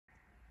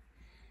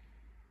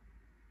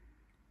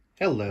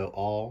Hello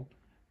all,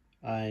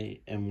 I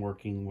am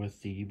working with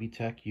the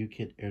UBTECH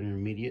UKIT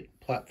Intermediate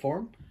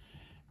platform,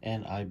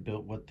 and I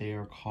built what they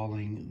are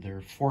calling their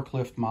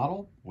forklift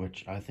model,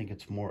 which I think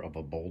it's more of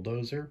a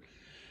bulldozer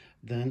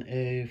than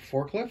a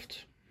forklift.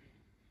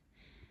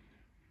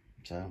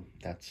 So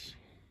that's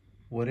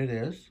what it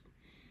is.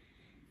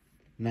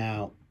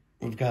 Now,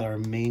 we've got our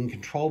main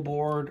control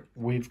board.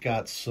 We've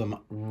got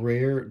some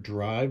rear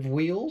drive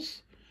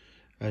wheels.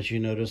 As you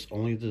notice,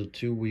 only the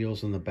two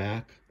wheels in the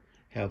back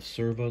have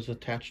servos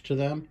attached to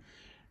them,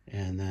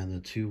 and then the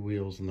two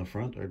wheels in the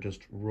front are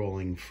just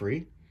rolling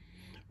free,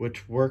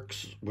 which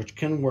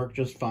can work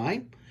just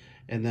fine.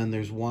 And then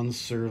there's one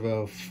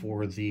servo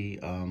for the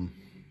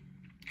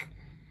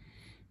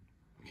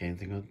can't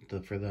think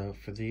of for the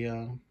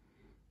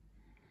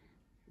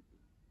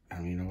I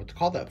don't even know what to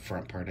call that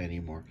front part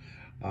anymore,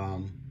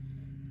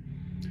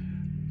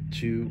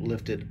 to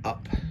lift it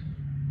up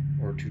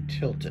or to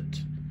tilt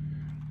it.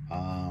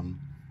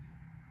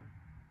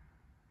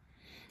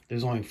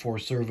 There's only 4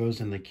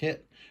 servos in the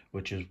kit,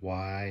 which is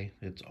why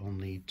it's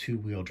only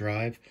 2-wheel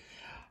drive.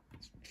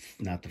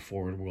 Not the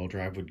forward-wheel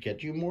drive would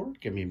get you more,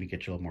 maybe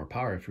get you a little more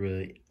power if you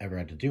really ever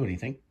had to do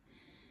anything.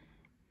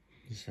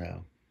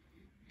 So,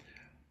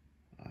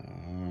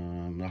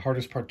 the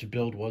hardest part to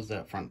build was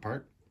that front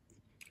part.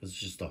 It's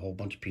just a whole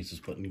bunch of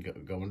pieces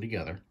going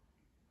together.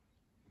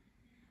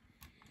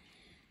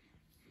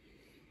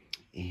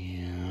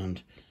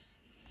 And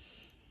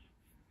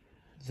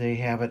they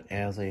have it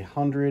as a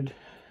 100-piece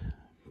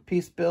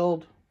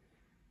build,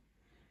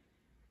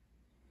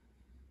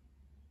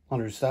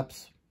 100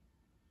 steps.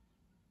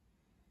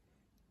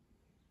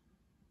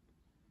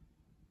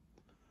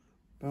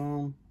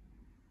 Boom.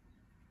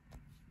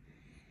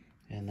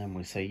 And then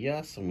we say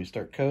yes, and we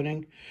start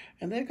coding.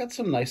 And they've got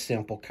some nice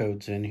sample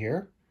codes in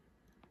here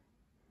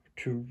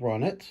to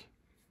run it.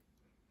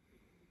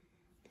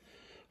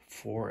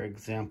 For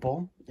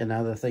example,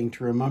 another thing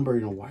to remember,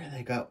 why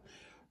they got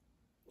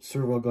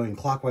servo going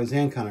clockwise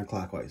and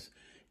counterclockwise.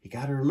 You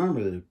got to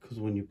remember that because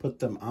when you put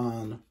them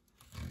on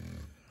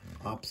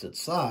opposite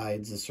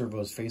sides, the servo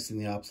is facing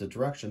the opposite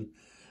direction,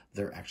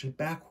 they're actually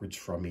backwards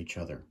from each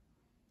other.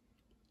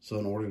 So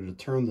in order to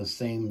turn the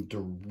same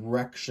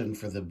direction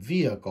for the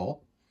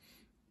vehicle,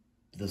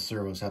 the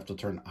servos have to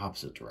turn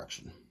opposite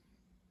direction.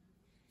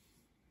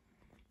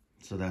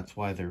 So that's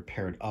why they're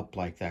paired up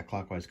like that,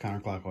 clockwise,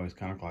 counterclockwise,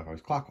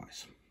 counterclockwise,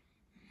 clockwise.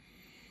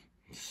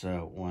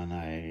 So when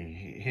I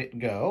hit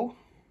go,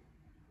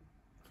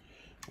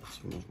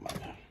 let's move my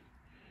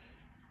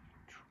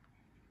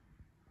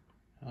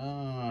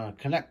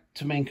connect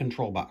to main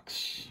control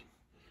box.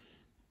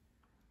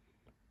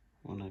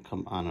 When I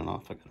come on and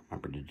off, I gotta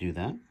remember to do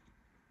that.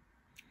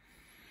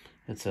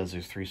 It says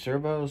there's 3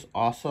 servos.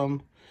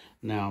 Awesome.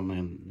 Now I'm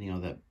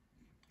in, that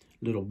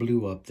little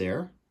blue up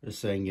there is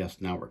saying yes,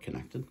 now we're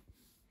connected.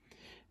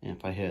 And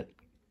if I hit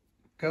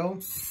go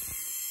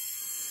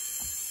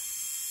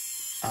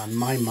on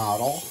my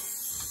model,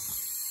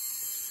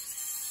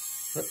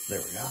 there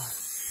we go.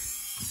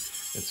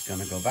 It's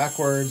gonna go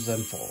backwards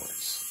and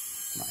forwards.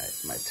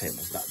 My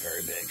table's not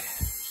very big,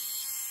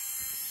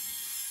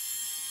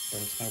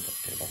 but it's my book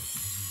table.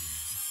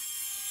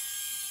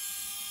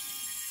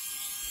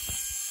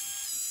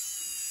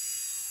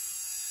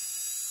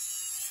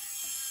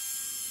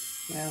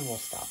 And we'll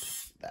stop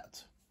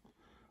that.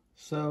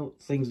 So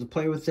things to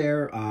play with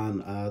there on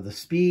the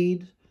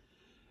speed.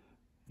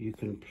 You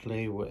can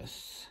play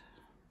with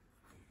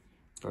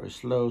very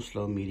slow,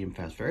 slow, medium,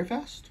 fast, very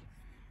fast.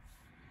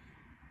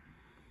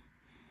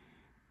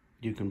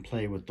 You can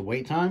play with the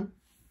wait time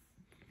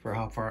for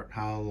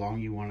how long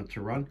you want it to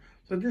run.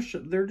 So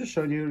they're just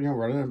showing you,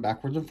 running it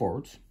backwards and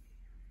forwards.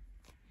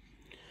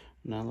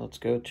 Now let's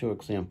go to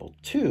example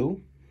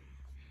 2.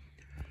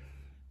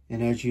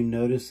 And as you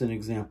notice in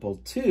example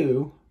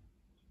 2,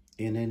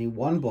 in any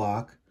one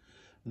block,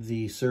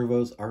 the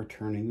servos are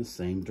turning the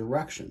same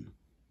direction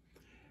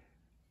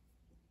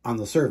on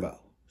the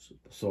servo.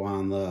 So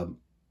on the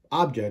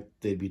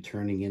object, they'd be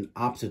turning in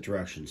opposite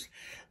directions.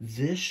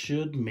 This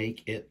should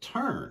make it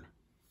turn.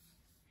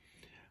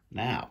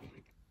 Now,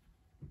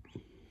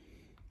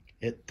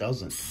 it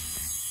doesn't.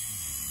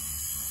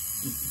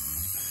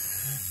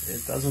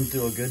 It doesn't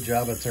do a good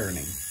job of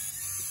turning.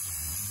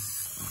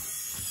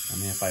 I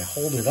mean, if I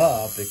hold it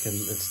up, you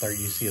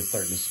see it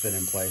starting to spin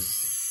in place.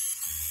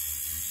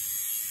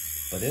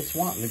 But it's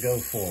wanting to go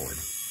forward.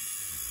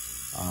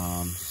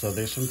 So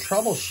there's some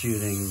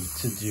troubleshooting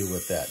to do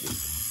with that.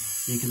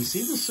 You can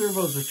see the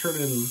servos are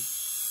turning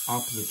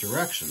opposite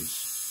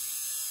directions.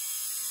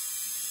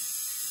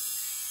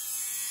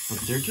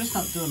 But they're just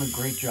not doing a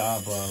great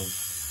job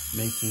of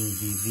making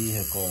the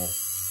vehicle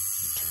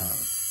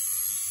turn.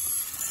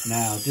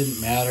 Now, it didn't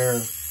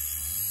matter.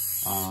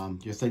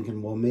 You're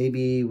thinking, well,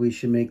 maybe we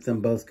should make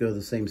them both go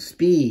the same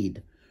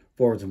speed,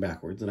 forwards and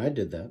backwards. And I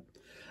did that.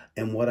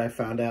 And what I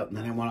found out, and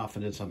then I went off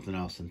and did something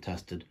else and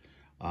tested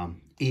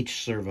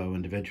each servo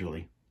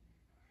individually.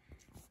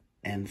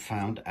 And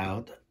found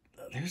out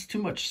there's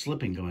too much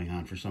slipping going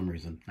on for some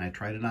reason. I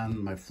tried it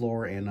on my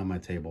floor and on my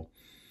table.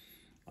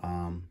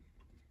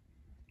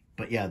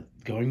 But yeah,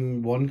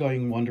 going one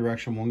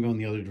direction, one going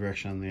the other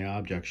direction on the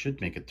object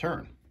should make it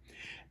turn.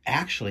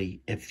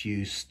 Actually, if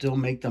you still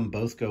make them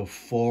both go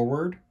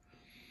forward,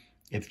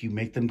 if you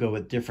make them go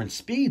at different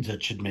speeds,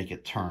 it should make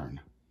it turn.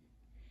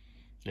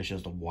 It's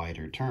just a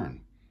wider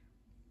turn.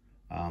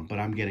 But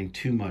I'm getting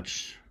too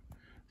much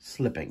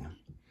slipping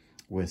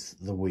with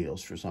the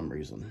wheels for some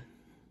reason.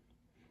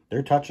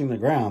 They're touching the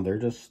ground. They're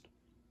just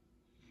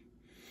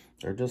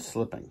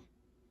slipping.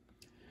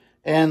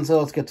 And so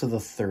let's get to the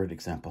third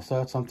example. So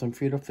that's something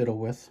for you to fiddle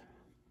with,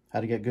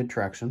 how to get good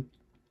traction.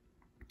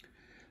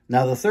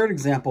 Now the third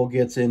example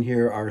gets in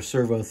here our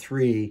servo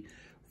 3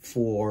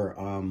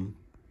 for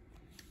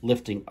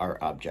lifting our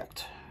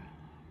object.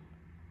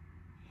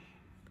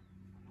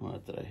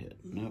 What did I hit?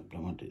 Nope,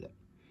 don't want to do that.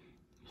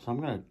 So I'm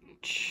going to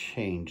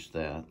change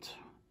that.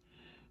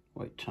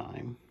 Wait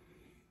time.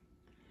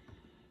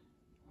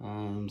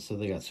 So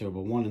they got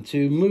servo 1 and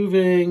 2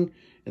 moving,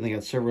 and they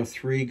got servo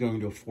 3 going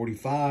to a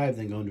 45,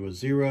 then going to a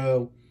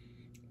 0.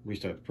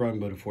 Restart the program,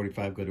 go to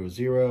 45, go to a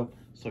 0.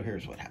 So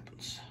here's what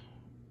happens.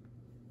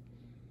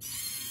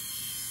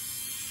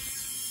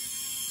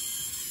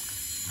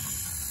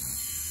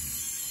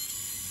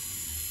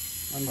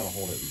 I'm going to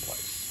hold it in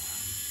place.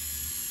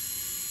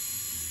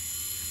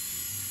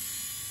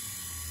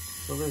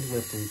 So there's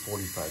lifting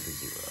 45 to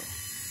 0.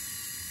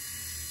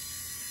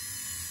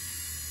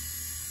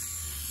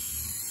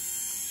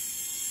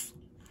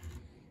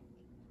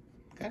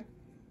 Okay.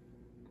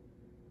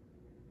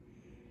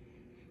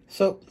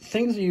 So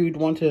things you'd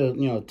want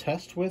to,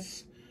 test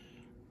with.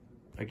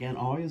 Again,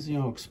 always,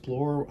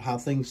 explore how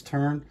things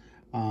turn.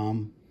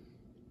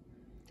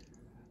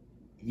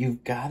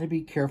 You've got to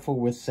be careful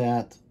with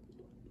that,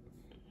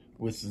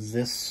 with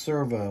this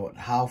servo,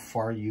 how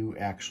far you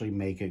actually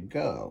make it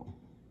go.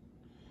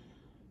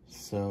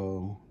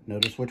 So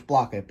notice which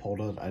block I pulled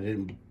it. I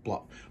didn't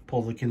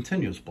pull the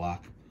continuous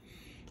block.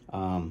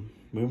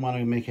 We want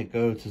to make it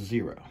go to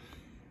 0.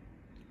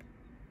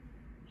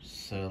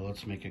 So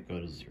let's make it go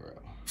to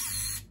 0.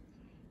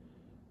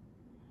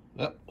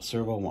 Oh,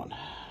 servo 1.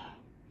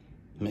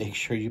 Make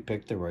sure you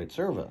pick the right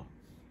servo.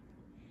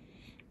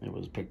 It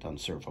was picked on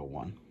servo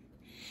 1.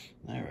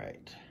 All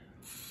right.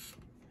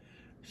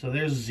 So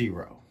there's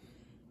 0.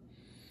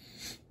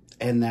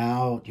 And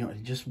now,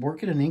 just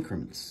work it in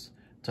increments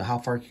to how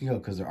far it can go,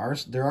 because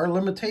there are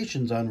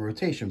limitations on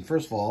rotation.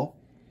 First of all,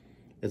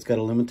 it's got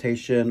a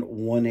limitation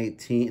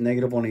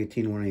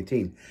 -118,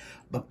 118.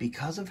 But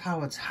because of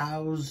how it's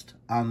housed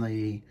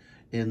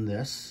in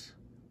this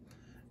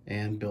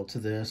and built to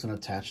this and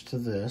attached to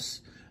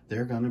this,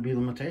 there are going to be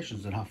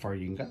limitations on how far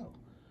you can go.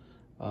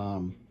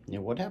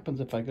 What happens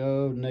if I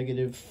go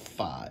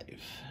 -5?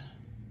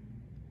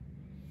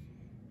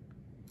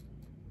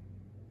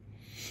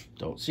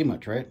 Don't see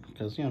much, right?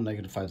 Because,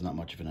 -5 is not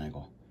much of an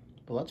angle.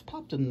 But let's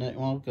pop to,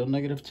 go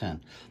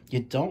 -10.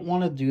 You don't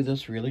want to do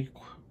this really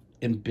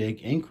in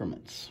big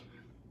increments.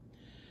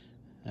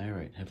 All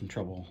right, having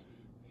trouble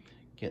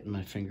getting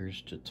my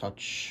fingers to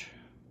touch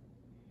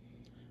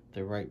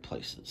the right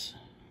places.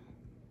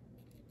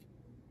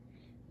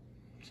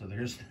 So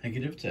there's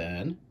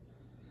 -10.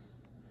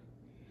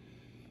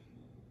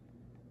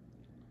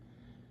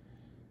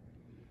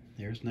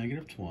 There's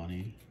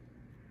 -20.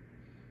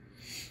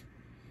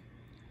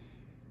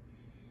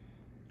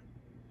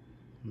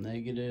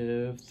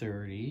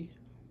 -30.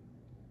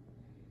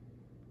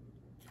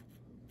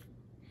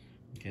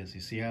 Okay, so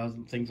you see how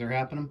things are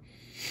happening?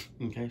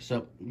 Okay,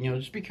 so,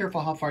 just be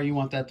careful how far you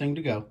want that thing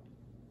to go.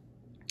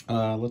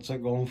 Let's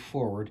start going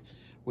forward.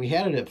 We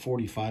had it at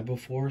 45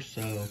 before,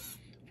 so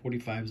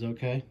 45 is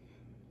okay.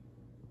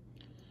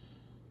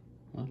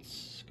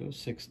 Let's go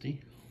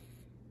 60.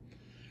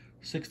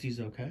 60 is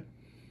okay.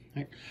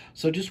 Right.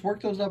 So just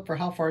work those up for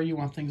how far you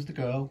want things to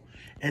go.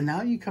 And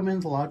now you come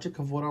into the logic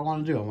of what I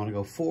want to do. I want to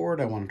go forward.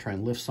 I want to try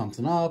and lift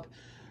something up.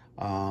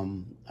 I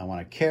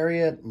want to carry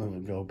it, move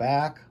it, go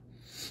back.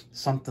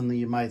 Something that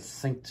you might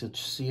think to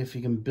see if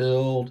you can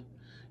build.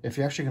 If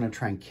you're actually going to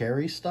try and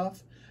carry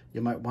stuff,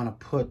 you might want to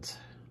put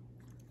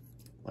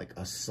like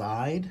a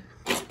side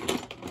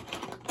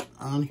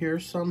on here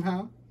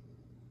somehow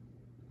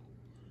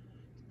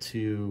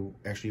to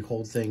actually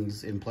hold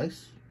things in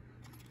place.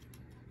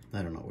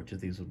 I don't know which of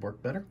these would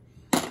work better.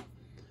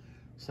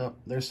 So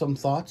there's some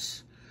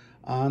thoughts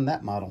on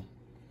that model.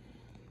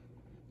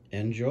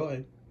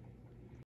 Enjoy.